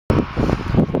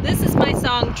This is my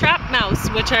song Trap Mouse,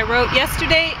 which I wrote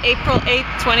yesterday, April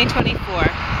 8th,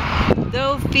 2024.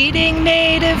 Though feeding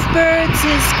native birds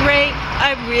is great,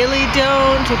 I really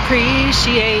don't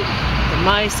appreciate the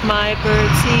mice my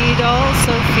birdseed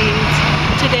also feeds.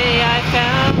 Today I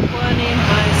found one in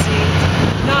my seeds,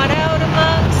 not out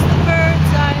amongst the birds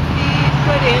I feed,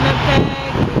 but in a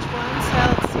bag which once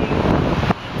held seed,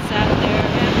 and sat there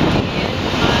empty in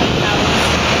my house.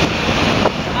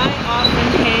 I often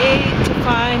hate to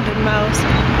find a mouse,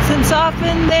 since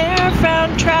often they're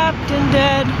found trapped and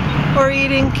dead, or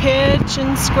eating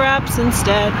kitchen scraps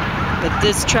instead. But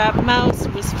this trapped mouse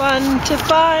was fun to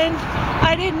find.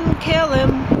 I didn't kill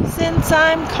him, since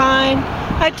I'm kind.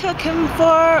 I took him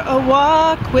for a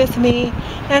walk with me,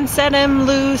 and set him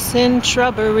loose in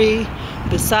shrubbery,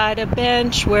 beside a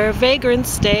bench where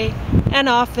vagrants stay, and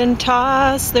often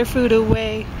toss their food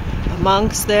away,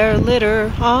 amongst their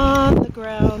litter on the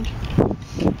ground.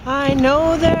 I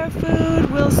know their food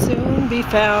will soon be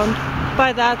found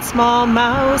by that small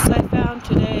mouse I found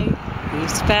today,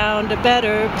 who's found a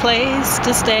better place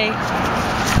to stay.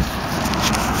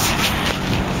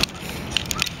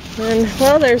 And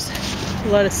well, there's a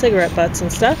lot of cigarette butts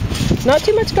and stuff. Not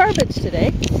too much garbage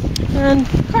today. And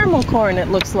caramel corn, it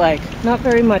looks like. Not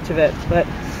very much of it, but I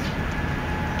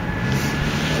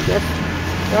guess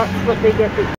that's what they get to